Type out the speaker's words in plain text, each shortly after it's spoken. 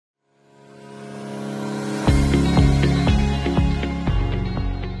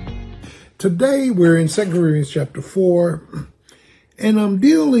Today we're in 2 Corinthians chapter 4, and I'm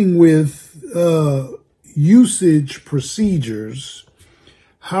dealing with usage procedures,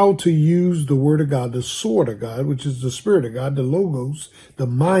 how to use the Word of God, the sword of God, which is the Spirit of God, the Logos, the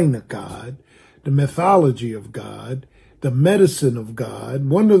mind of God, the mythology of God, the medicine of God.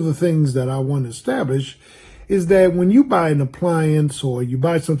 One of the things that I want to establish is that when you buy an appliance or you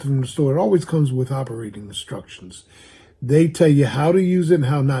buy something from the store, it always comes with operating instructions. They tell you how to use it and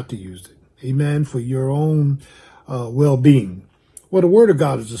how not to use it. Amen. For your own well-being. Well, the Word of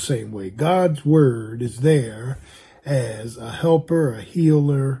God is the same way. God's Word is there as a helper, a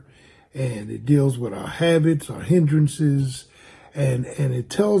healer, and it deals with our habits, our hindrances, and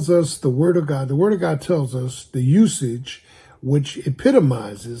it tells us the Word of God. The Word of God tells us the usage, which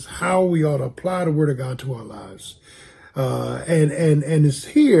epitomizes how we ought to apply the Word of God to our lives. And it's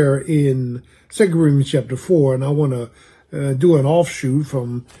here in 2 Corinthians chapter 4, and I want to do an offshoot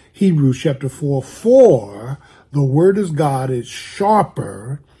from Hebrews chapter 4. For the Word of God is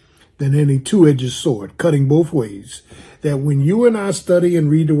sharper than any two-edged sword, cutting both ways. That when you and I study and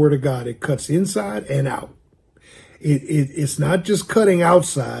read the Word of God, it cuts inside and out. It's not just cutting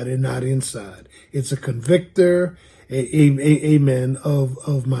outside and not inside. It's a convictor, amen,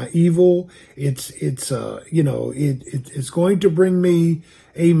 of my evil. It's going to bring me,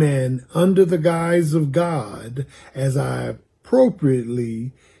 amen, under the guise of God as I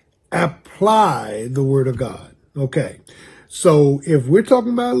appropriately apply the Word of God. Okay. So if we're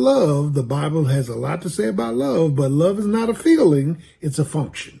talking about love, the Bible has a lot to say about love, but love is not a feeling, it's a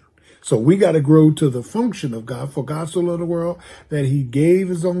function. So we got to grow to the function of God. For God so loved the world that he gave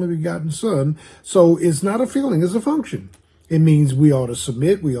his only begotten son. So it's not a feeling, it's a function. It means we ought to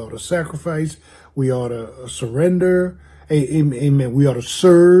submit, we ought to sacrifice, we ought to surrender, amen. We ought to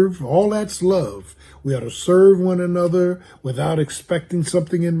serve. All that's love. We ought to serve one another without expecting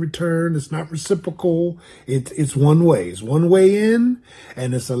something in return. It's not reciprocal. It's one way. It's one way in,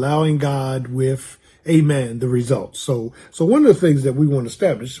 and it's allowing God with, amen, the results. So one of the things that we want to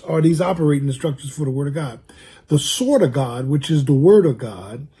establish are these operating instructions for the Word of God. The sword of God, which is the Word of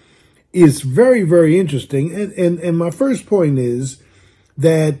God, is very, very interesting. And my first point is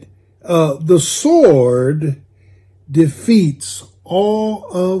that the sword defeats all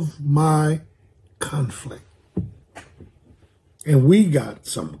of my conflict. And we got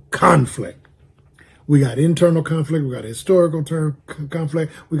some conflict. We got internal conflict. We got historical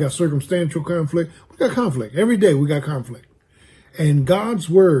conflict. We got circumstantial conflict. We got conflict. Every day we got conflict. And God's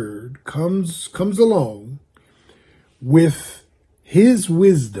Word comes along with his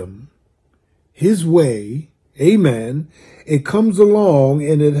wisdom, his way. Amen. It comes along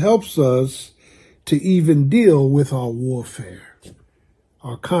and it helps us to even deal with our warfare,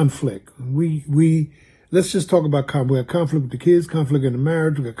 our conflict. Let's just talk about conflict. We got conflict with the kids, conflict in the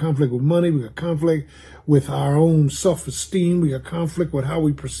marriage. We got conflict with money. We got conflict with our own self-esteem. We got conflict with how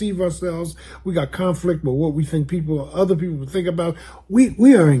we perceive ourselves. We got conflict with what we think other people will think about.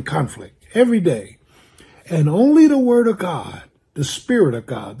 We are in conflict every day. And only the Word of God, the Spirit of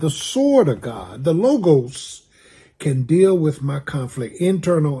God, the sword of God, the Logos can deal with my conflict,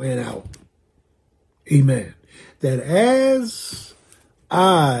 internal and out. Amen. That as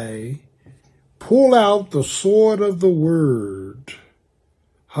I pull out the sword of the Word,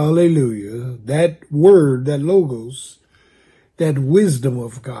 hallelujah, that Word, that Logos, that wisdom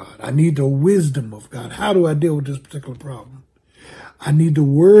of God. I need the wisdom of God. How do I deal with this particular problem? I need the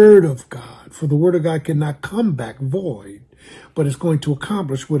Word of God, for the Word of God cannot come back void, but it's going to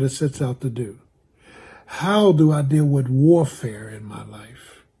accomplish what it sets out to do. How do I deal with warfare in my life?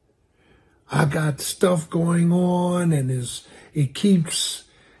 I got stuff going on, and it keeps,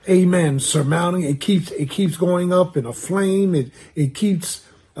 amen, surmounting. It keeps going up in a flame. It keeps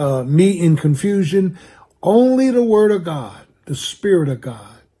me in confusion. Only the Word of God, the Spirit of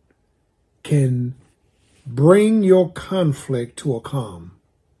God, can bring your conflict to a calm.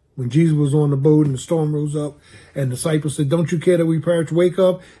 When Jesus was on the boat and the storm rose up, and the disciples said, "Don't you care that we perish? Wake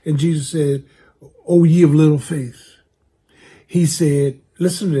up." And Jesus said, "O ye of little faith." He said,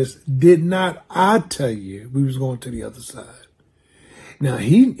 listen to this, did not I tell you we was going to the other side? Now,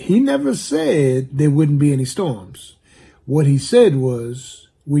 he never said there wouldn't be any storms. What he said was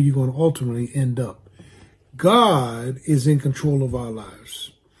where you're going to ultimately end up. God is in control of our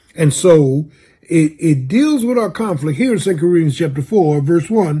lives. And so it deals with our conflict. Here in 2 Corinthians chapter 4, verse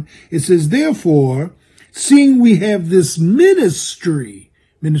 1, it says, therefore, seeing we have this ministry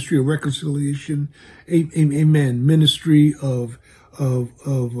of reconciliation, amen, ministry of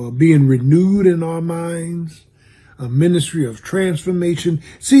being renewed in our minds, a ministry of transformation,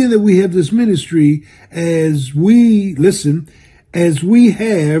 seeing that we have this ministry as we, listen, as we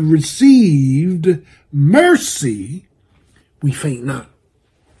have received mercy, we faint not.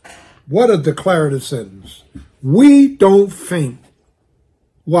 What a declarative sentence. We don't faint.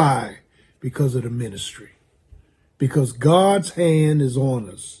 Why? Because of the ministry. Because God's hand is on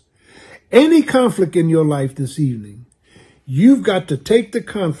us. Any conflict in your life this evening, you've got to take the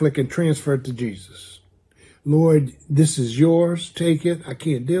conflict and transfer it to Jesus. Lord, this is yours. Take it. I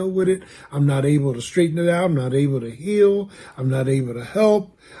can't deal with it. I'm not able to straighten it out. I'm not able to heal. I'm not able to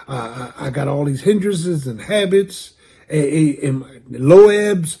help. I got all these hindrances and habits and low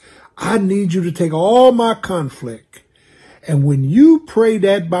ebbs. I need you to take all my conflict. And when you pray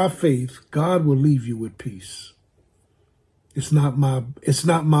that by faith, God will leave you with peace. It's not my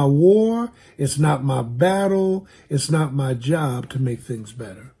war. It's not my battle. It's not my job to make things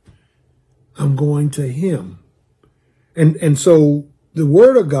better. I'm going to him. And so the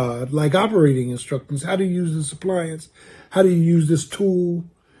word of God, like operating instructions, how to use this appliance, how do you use this tool?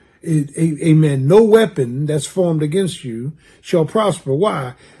 Amen. No weapon that's formed against you shall prosper.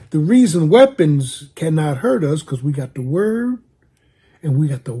 Why? The reason weapons cannot hurt us because we got the word and we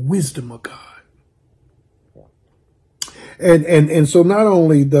got the wisdom of God. And so not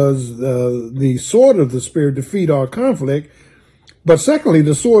only does the sword of the Spirit defeat our conflict, but secondly,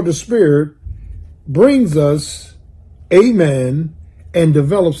 the sword of the Spirit brings us, amen, and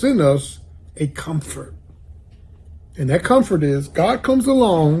develops in us a comfort. And that comfort is God comes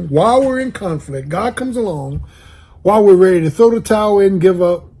along while we're in conflict. God comes along while we're ready to throw the towel in, give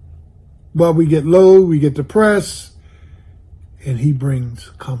up, while we get low, we get depressed, and he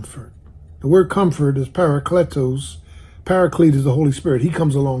brings comfort. The word comfort is parakletos. Paraclete is the Holy Spirit. He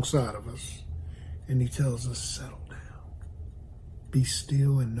comes alongside of us, and he tells us, settle down. Be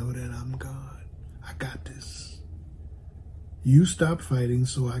still and know that I'm God. I got this. You stop fighting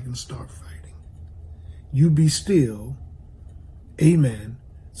so I can start fighting. You be still, amen,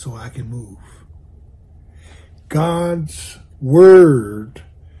 so I can move. God's word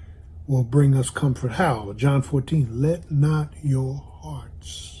will bring us comfort. How? John 14, let not your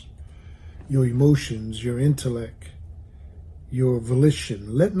hearts, your emotions, your intellect, your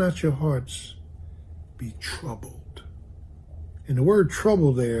volition, let not your hearts be troubled. And the word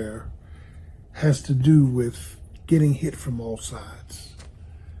trouble there has to do with getting hit from all sides.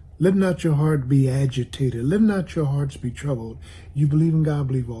 Let not your heart be agitated. Let not your hearts be troubled. You believe in God,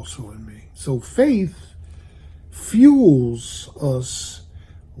 believe also in me. So faith fuels us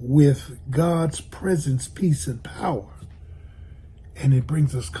with God's presence, peace, and power. And it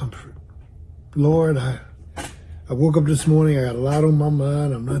brings us comfort. Lord, I woke up this morning, I got a lot on my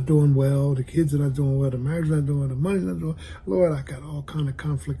mind. I'm not doing well. The kids are not doing well. The marriage is not doing well. The money's not doing well. Lord, I got all kind of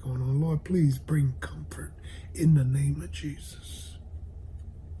conflict going on. Lord, please bring comfort in the name of Jesus.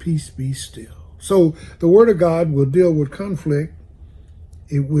 Peace be still. So the word of God will deal with conflict.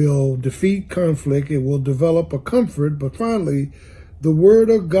 It will defeat conflict. It will develop a comfort. But finally, the word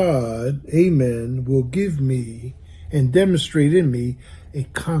of God, amen, will give me and demonstrate in me a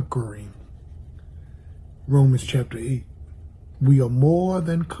conquering. Romans chapter 8. We are more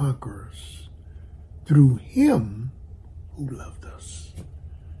than conquerors through him who loved us.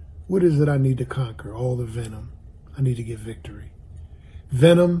 What is it I need to conquer? All the venom. I need to get victory.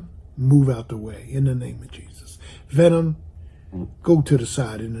 Venom, move out the way in the name of Jesus. Venom, go to the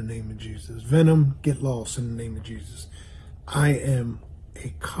side in the name of Jesus. Venom, get lost in the name of Jesus. I am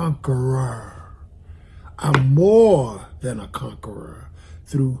a conqueror. I'm more than a conqueror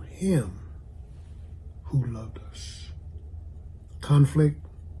through him who loved us. Conflict,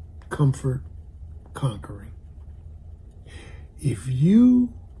 comfort, conquering. If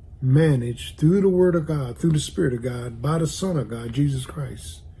you manage through the word of God, through the Spirit of God, by the Son of God, Jesus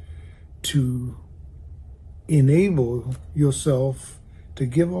Christ, to enable yourself to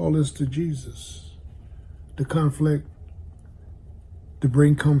give all this to Jesus, the conflict, to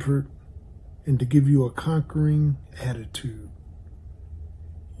bring comfort, and to give you a conquering attitude,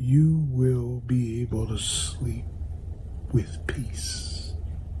 you will be able to sleep with peace.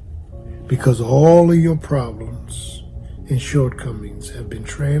 Because all of your problems and shortcomings have been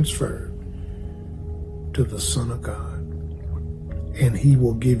transferred to the Son of God. And he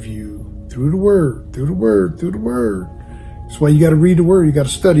will give you through the word, through the word, through the word. That's why you got to read the word. You got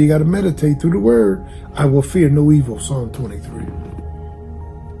to study. You got to meditate through the word. I will fear no evil. Psalm 23.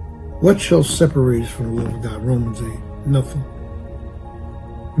 What shall separate us from the love of God? Romans 8. Nothing.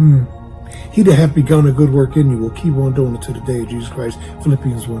 He that hath begun a good work in you will keep on doing it to the day of Jesus Christ.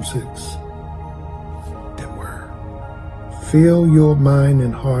 Philippians 1:6. That word. Fill your mind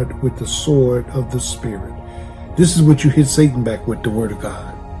and heart with the sword of the Spirit. This is what you hit Satan back with, the word of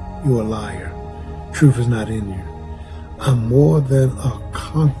God. You're a liar. Truth is not in you. I'm more than a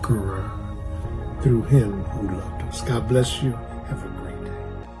conqueror through him who loved us. God bless you.